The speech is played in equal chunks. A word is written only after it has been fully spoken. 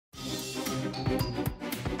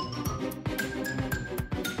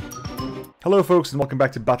Hello folks and welcome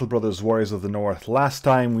back to Battle Brothers Warriors of the North. Last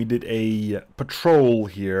time we did a patrol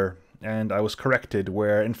here and I was corrected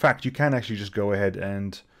where in fact you can actually just go ahead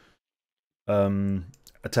and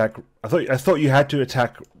attack. I thought you had to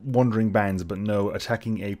attack wandering bands, but no,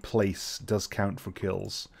 attacking a place does count for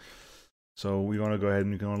kills. So we want to go ahead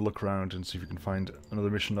and we want to look around and see if we can find another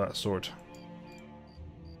mission of that sort.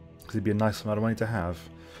 Because it'd be a nice amount of money to have.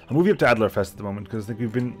 I'm moving up to Adlerfest at the moment because I think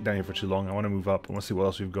we've been down here for too long. I want to move up. I want to see what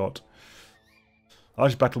else we've got. I'll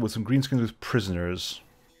just battle with some greenskins with prisoners.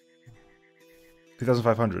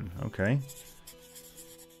 2,500. Okay.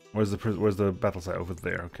 Where's the battle site? Over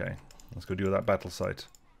there. Okay. Let's go deal with that battle site.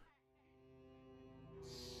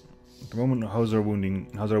 At the moment, how's our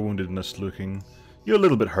woundedness looking? You're a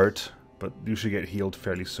little bit hurt, but you should get healed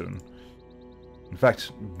fairly soon. In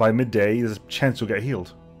fact, by midday, there's a chance you'll get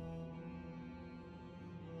healed.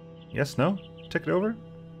 Yes? No? Take it over?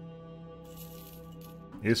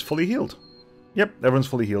 It is fully healed. Yep, everyone's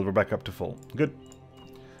fully healed. We're back up to full. Good.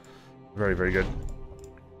 Very, very good.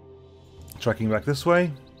 Tracking back this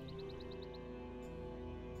way.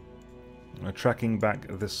 We're tracking back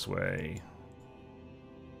this way.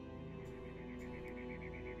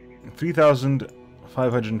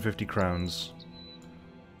 3,550 crowns.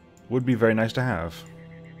 Would be very nice to have.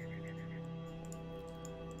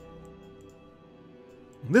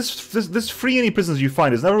 This free any prisoners you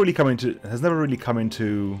find has never really come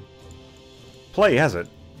into play, has it?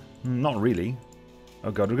 Not really.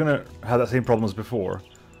 Oh god, we're gonna have that same problem as before.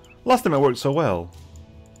 Last time it worked so well.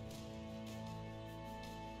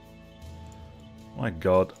 My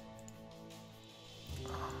god.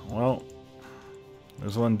 Well,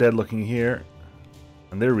 there's one dead looking here,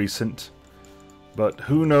 and they're recent. But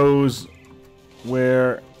who knows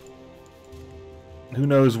where? Who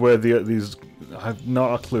knows where these? I have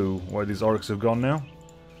not a clue where these orcs have gone now.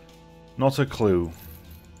 Not a clue.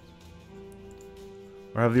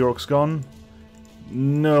 Where have the orcs gone?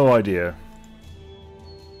 No idea.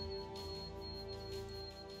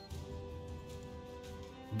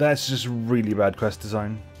 That's just really bad quest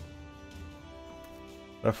design.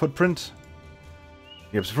 A footprint?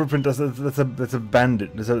 Yep, so footprint. That's a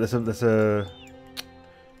bandit. That's a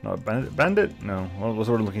not a bandit. Bandit? No. What was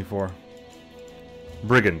the word I'm looking for?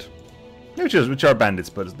 Brigand. Which are bandits,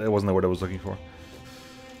 but that wasn't the word I was looking for.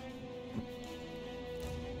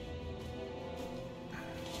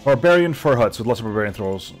 Barbarian fur huts with lots of barbarian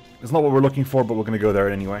thralls. It's not what we're looking for, but we're going to go there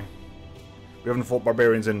anyway. We haven't fought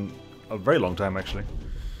barbarians in a very long time, actually.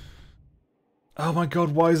 Oh my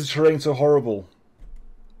god, why is the terrain so horrible?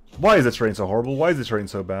 Why is the terrain so horrible? Why is the terrain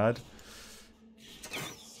so bad?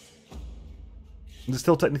 It's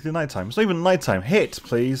still technically nighttime. It's not even nighttime. Hit,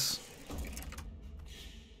 please.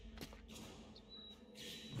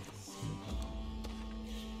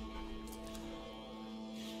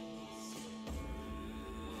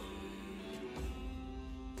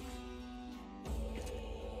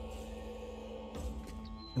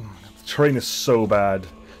 The terrain is so bad.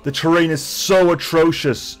 The terrain is so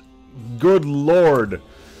atrocious. Good lord.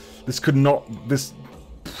 This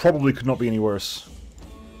probably could not be any worse.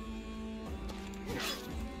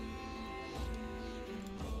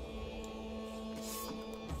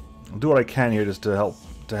 I'll do what I can here just to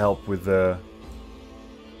help with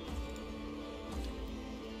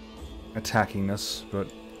attacking this,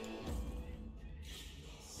 but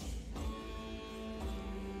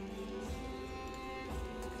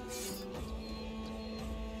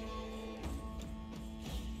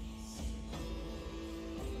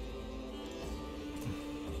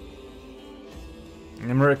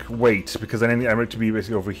Emmerich, wait, because I need Emmerich to be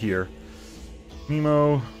basically over here.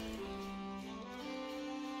 Nemo.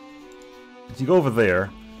 If you go over there,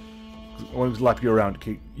 I want to lap you around.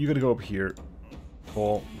 Okay, you gotta go up here.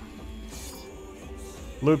 Paul.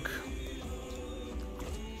 Luke.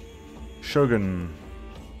 Shogun.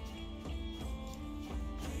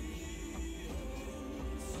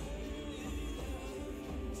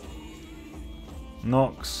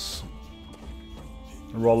 Nox.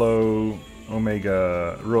 Rollo.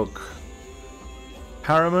 Omega, Rook,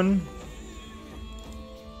 Harriman,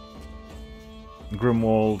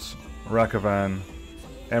 Grimwald, Rakavan,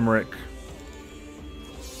 Emmerich.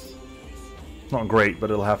 Not great,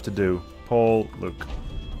 but it'll have to do. Paul, Luke.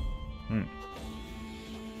 A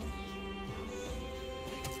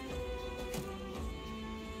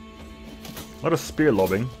lot of spear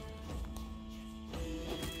lobbing.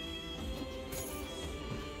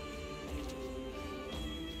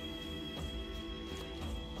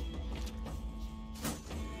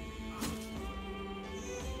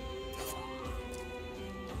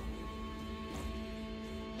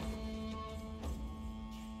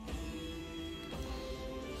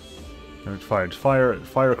 And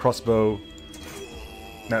fire a crossbow.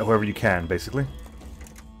 Now, whoever you can, basically.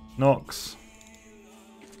 Nox.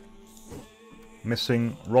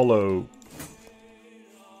 Missing Rollo.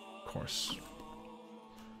 Of course.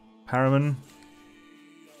 Paraman.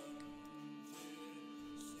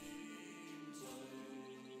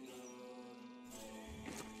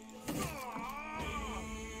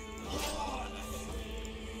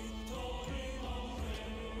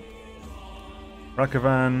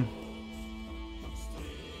 Rakavan.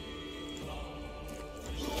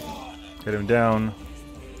 Get him down.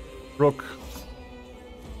 Rook.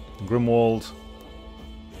 Grimwald.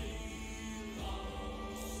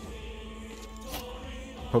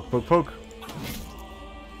 Poke, poke, poke.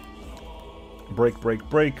 Break, break,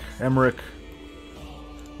 break. Emmerich.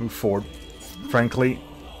 Move forward. Frankly.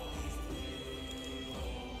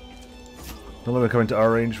 Don't let them come into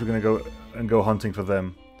our range. We're going to go hunting for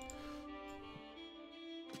them.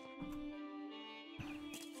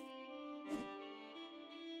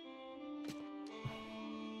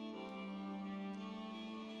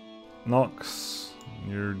 Nox,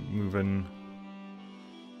 you're moving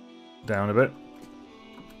down a bit.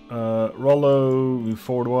 Rollo, move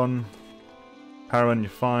forward one. Paraman, you're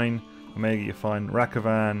fine. Omega, you're fine.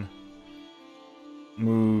 Rakavan,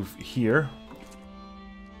 move here.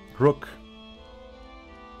 Rook,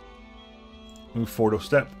 move forward a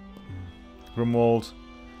step. Grimwald,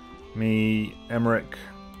 me, Emmerich,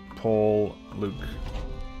 Paul, Luke.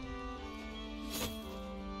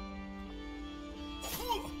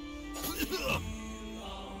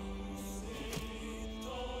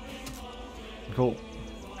 Cool.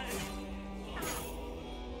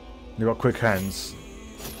 You got quick hands.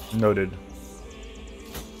 Noted.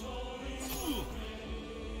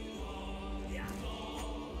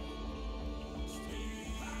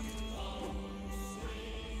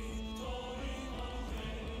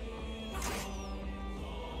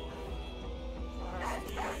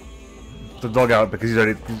 The dog out because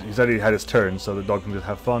he's already had his turn, so the dog can just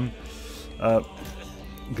have fun.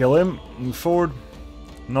 Kill him. Move forward.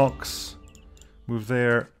 Nox. Move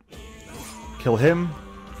there. Kill him.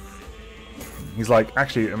 He's like,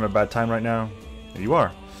 actually, I'm at a bad time right now. Yeah, you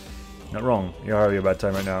are. Not wrong. You are having a bad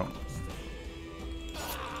time right now.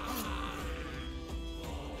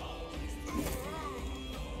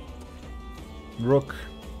 Rook.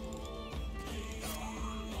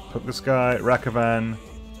 Hook this guy. Rakavan.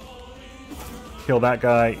 Kill that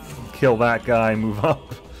guy. Kill that guy. Move up.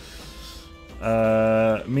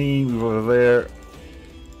 Me. Move over there.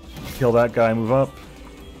 Kill that guy, move up.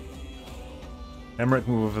 Emmerich,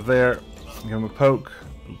 move over there. Give him a poke.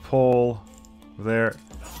 Paul, over there.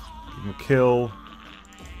 Give him a kill.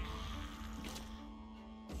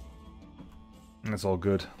 And that's all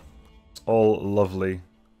good. It's all lovely.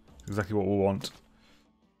 Exactly what we want.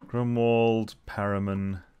 Grimwald,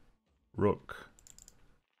 Paraman, Rook.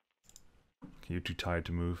 Okay, you're too tired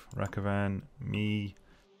to move. Rakavan, me,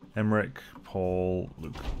 Emmerich, Paul,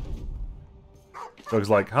 Luke. Dog's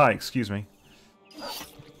like, hi, excuse me.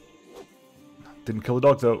 Didn't kill the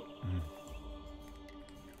dog though.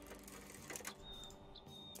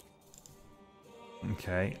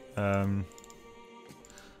 Okay.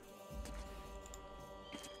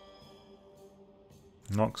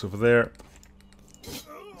 Nox over there.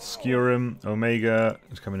 Skewer him. Omega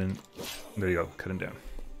is coming in. There you go. Cut him down.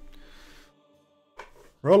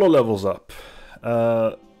 Rollo levels up.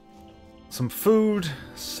 Some food,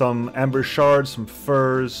 some amber shards, some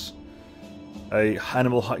furs, a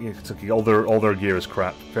animal hut. It's okay, all their gear is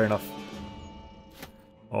crap. Fair enough.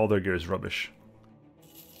 All their gear is rubbish.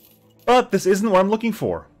 But this isn't what I'm looking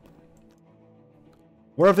for.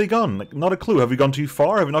 Where have they gone? Like, not a clue. Have we gone too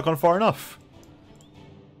far? Have we not gone far enough?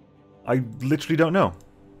 I literally don't know.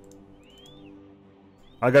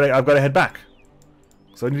 I've got to head back.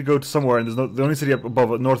 So I need to go to somewhere, and the only city up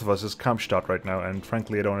above, north of us is Kampfstadt right now, and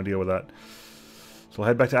frankly I don't want to deal with that. So I'll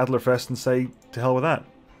head back to Adlerfest and say, to hell with that.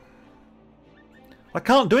 I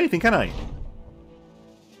can't do anything, can I?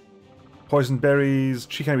 Poison berries,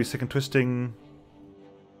 she can't be sick and twisting.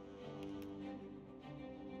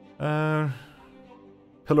 Pillar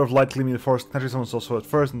of light gleaming in the forest. Naturally someone saw it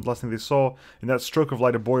first, and the last thing they saw. In that stroke of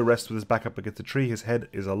light, a boy rests with his back up against the tree. His head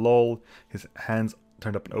is a loll, his hands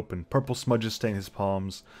turned up and open. Purple smudges stain his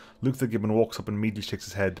palms. Luke the Gibbon walks up and immediately shakes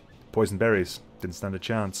his head. Poison berries. Didn't stand a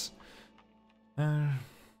chance.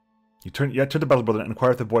 You turn to Battle Brother and inquire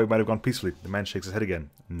if the boy might have gone peacefully. The man shakes his head again.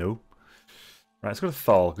 No. Right, let's go to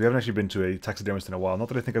Thal. We haven't actually been to a taxidermist in a while. Not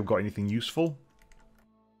that I think I've got anything useful,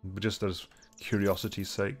 but just as curiosity's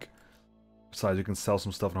sake. Besides, you can sell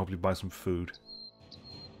some stuff and hopefully buy some food.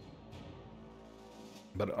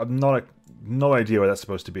 But I've no idea where that's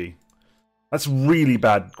supposed to be. That's really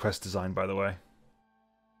bad quest design, by the way.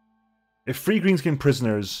 If free greenskin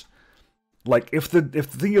prisoners, like if the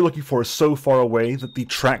thing you're looking for is so far away that the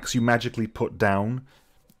tracks you magically put down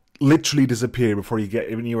literally disappear before you get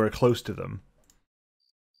even anywhere close to them,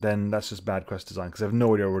 then that's just bad quest design, because I have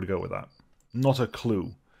no idea where to go with that. Not a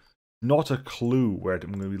clue. Not a clue where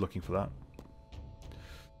I'm going to be looking for that.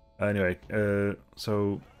 Anyway,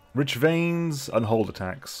 so rich veins, unhold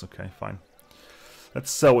attacks. Okay, fine.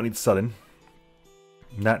 Let's sell what needs selling.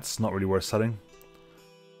 That's not really worth selling.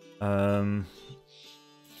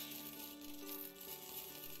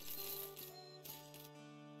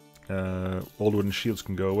 Old wooden shields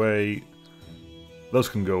can go away. Those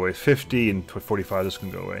can go away. 50 and 45, those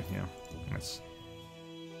can go away. Yeah, that's...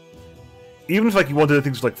 Even if like you wanted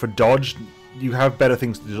things like for dodge, you have better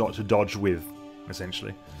things to dodge with,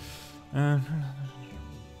 essentially. You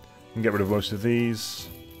can get rid of most of these.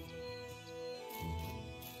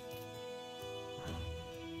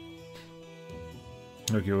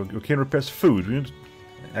 Okay, we can repress food. We need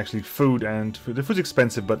actually food and food. The food's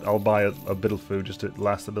expensive, but I'll buy a bit of food just to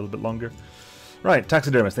last a little bit longer. Right,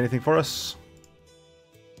 taxidermist. Anything for us?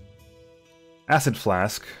 Acid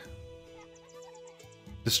flask.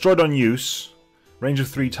 Destroyed on use. Range of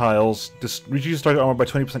 3 tiles. Reduces target armor by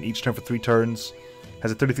 20% each turn for 3 turns.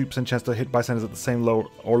 Has a 33% chance to hit bystanders at the same lower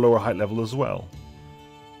or lower height level as well.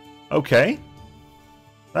 Okay.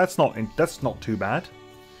 That's not too bad.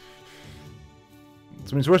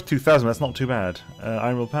 So it's worth 2,000, that's not too bad.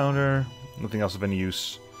 Iron Will Powder, nothing else of any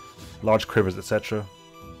use. Large quivers, etc.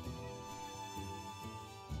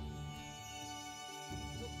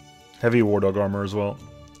 Heavy War Dog armor as well.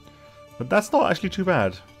 But that's not actually too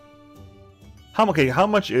bad. How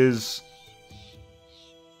much is...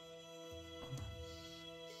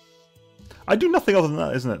 I do nothing other than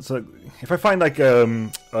that, isn't it? So if I find like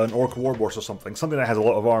an Orc Warhorse or something that has a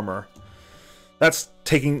lot of armor, that's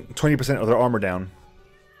taking 20% of their armor down.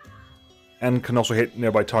 And can also hit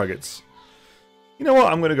nearby targets. You know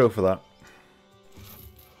what? I'm going to go for that.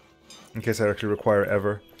 In case I actually require it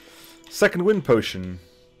ever. Second Wind Potion.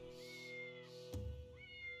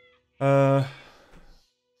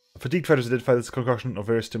 Fatigued fighters identify this concoction of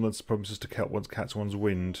various stimulants promises to catch one's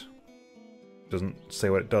wind. Doesn't say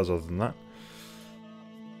what it does other than that.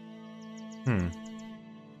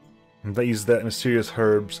 And that uses the mysterious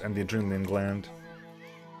herbs and the adrenaline gland.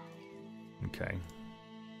 Okay.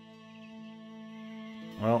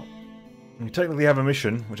 Well, we technically have a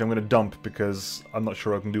mission, which I'm going to dump because I'm not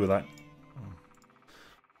sure what I can do with that.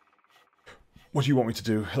 What do you want me to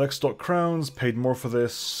do? Elect stock crowns, paid more for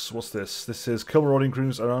this. What's this? This is kill marauding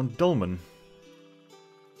crews around Dulman.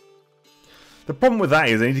 The problem with that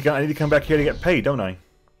is I need to come back here to get paid, don't I?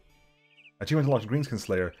 Achievement unlocked, Greenskin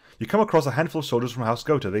Slayer. You come across a handful of soldiers from House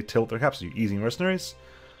Gota. They tilt their caps at you. Easy mercenaries?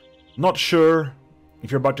 Not sure.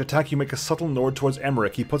 If you're about to attack, you make a subtle nod towards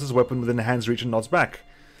Emmerich. He puts his weapon within the hand's reach and nods back.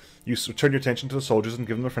 You turn your attention to the soldiers and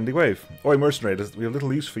give them a friendly wave. Oi, mercenary, we have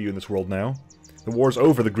little use for you in this world now. The war's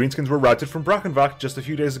over. The Greenskins were routed from Brackenbach just a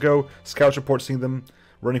few days ago. Scouts report seeing them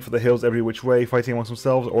running for the hills every which way, fighting amongst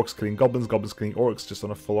themselves. Orcs killing goblins, goblins killing orcs, just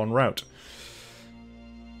on a full-on rout.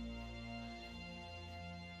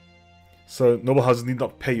 So, noble houses need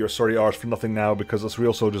not pay your sorry arse for nothing now because us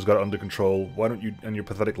real soldiers got it under control. Why don't you and your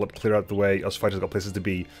pathetic luck clear out the way? Us fighters got places to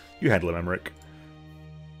be. You handle him, Emmerich.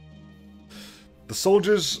 The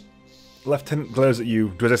soldiers... Lieutenant glares at you.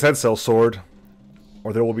 Do as I said, sell sword,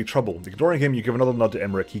 or there will be trouble. Ignoring him, you give another nod to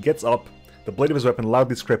Emmerich. He gets up, the blade of his weapon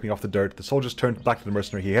loudly scraping off the dirt. The soldiers turn back to the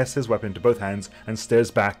mercenary. He has his weapon into both hands and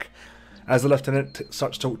stares back. As the lieutenant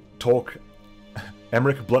starts to talk,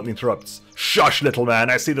 Emmerich bluntly interrupts. Shush, little man,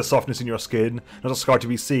 I see the softness in your skin. Not a scar to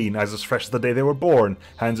be seen, eyes as fresh as the day they were born,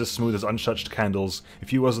 hands as smooth as untouched candles.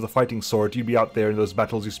 If you was the fighting sort, you'd be out there in those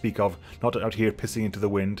battles you speak of, not out here pissing into the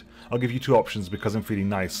wind. I'll give you 2 options because I'm feeling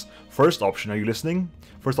nice. First option, are you listening?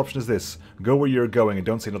 First option is this. Go where you're going and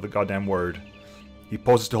don't say another goddamn word. He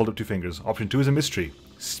pauses to hold up 2 fingers. Option 2 is a mystery.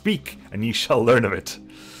 Speak, and ye shall learn of it.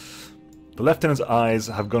 The lieutenant's eyes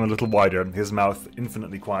have gone a little wider, his mouth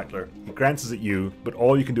infinitely quieter. He glances at you, but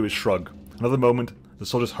all you can do is shrug. Another moment, the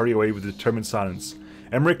soldiers hurry away with determined silence.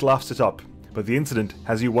 Emmerich laughs it up, but the incident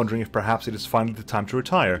has you wondering if perhaps it is finally the time to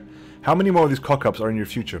retire. How many more of these cock-ups are in your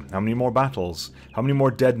future? How many more battles? How many more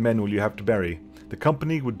dead men will you have to bury? The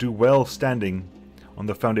company would do well standing on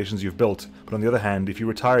the foundations you've built, but on the other hand, if you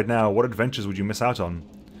retired now, what adventures would you miss out on?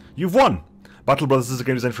 You've won! Battle Brothers is a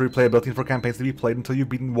game designed for replayability and for campaigns to be played until you've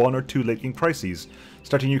beaten 1 or 2 late game crises.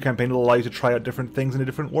 Starting a new campaign will allow you to try out different things in a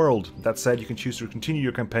different world. That said, you can choose to continue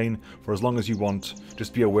your campaign for as long as you want.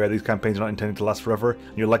 Just be aware these campaigns are not intended to last forever,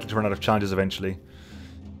 and you're likely to run out of challenges eventually.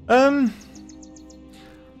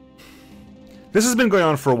 This has been going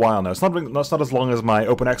on for a while now. It's not as long as my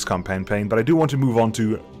Open XCOM campaign, but I do want to move on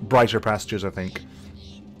to brighter pastures, I think.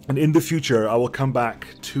 And in the future, I will come back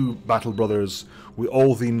to Battle Brothers with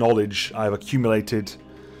all the knowledge I've accumulated,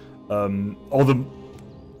 all the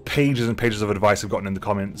pages and pages of advice I've gotten in the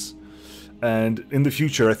comments. And in the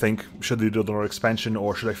future, I think, should they do another expansion,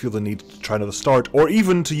 or should I feel the need to try another start, or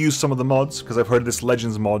even to use some of the mods, because I've heard this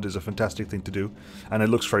Legends mod is a fantastic thing to do, and it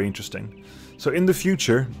looks very interesting. So in the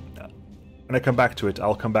future, when I come back to it,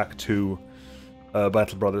 I'll come back to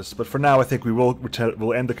Battle Brothers. But for now, I think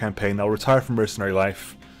we'll end the campaign. I'll retire from mercenary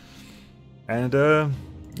life. And,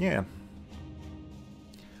 yeah.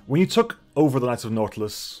 When you took over the Knights of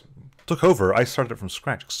Nautilus... I started it from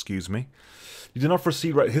scratch, excuse me. You did not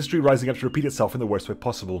foresee history rising up to repeat itself in the worst way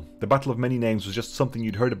possible. The Battle of Many Names was just something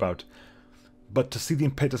you'd heard about. But to see the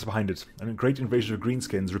impetus behind it, and a great invasion of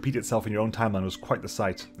greenskins, repeat itself in your own timeline was quite the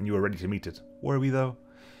sight, and you were ready to meet it. Were we, though?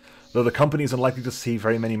 Though the company is unlikely to see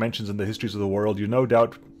very many mentions in the histories of the world, you no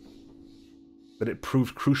doubt that it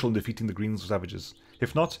proved crucial in defeating the Green Savages.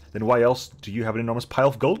 If not, then why else do you have an enormous pile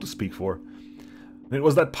of gold to speak for? And it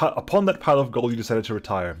was upon that pile of gold you decided to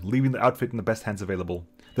retire, leaving the outfit in the best hands available.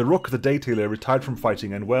 The Rook, the Daytailor, retired from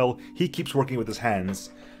fighting, and well, he keeps working with his hands.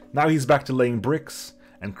 Now he's back to laying bricks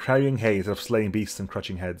and carrying hay instead of slaying beasts and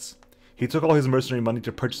crushing heads. He took all his mercenary money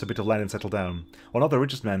to purchase a bit of land and settle down. While not the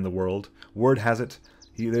richest man in the world, word has it,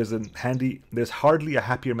 there's hardly a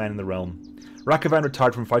happier man in the realm. Rakavan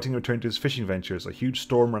retired from fighting and returned to his fishing ventures. A huge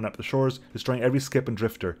storm ran up the shores, destroying every skip and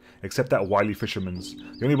drifter, except that wily fisherman's.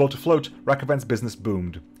 The only boat afloat, Rakavan's business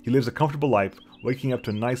boomed. He lives a comfortable life, waking up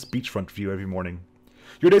to a nice beachfront view every morning.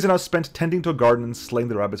 Your days are now spent tending to a garden and slaying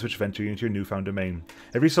the rabbits which venture into your newfound domain.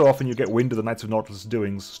 Every so often you get wind of the Knights of Nautilus'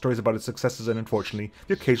 doings, stories about its successes, and unfortunately,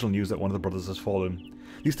 the occasional news that one of the brothers has fallen.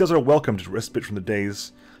 These tales are a welcomed respite from the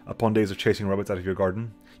days upon days of chasing rabbits out of your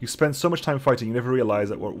garden. You spent so much time fighting you never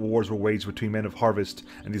realized that wars were waged between men of harvest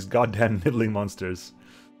and these goddamn nibbling monsters.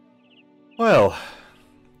 Well,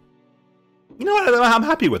 you know what, I'm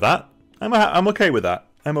happy with that. I'm okay with that.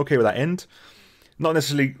 I'm okay with that end. Not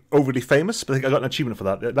necessarily overly famous, but I think I got an achievement for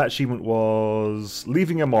that. That achievement was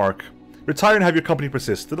leaving a mark. Retire and have your company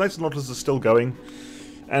persist. The Knights of Nautilus is still going,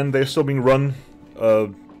 and they're still being run. I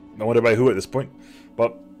wonder by who at this point,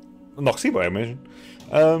 but Noxiba, I imagine.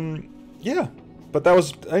 Yeah, but that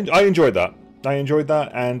was I enjoyed that. I enjoyed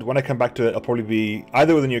that, and when I come back to it, it'll probably be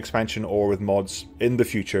either with a new expansion or with mods in the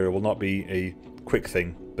future. It will not be a quick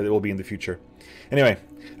thing, but it will be in the future. Anyway,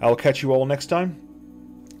 I'll catch you all next time.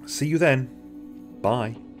 See you then.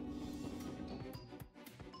 Bye.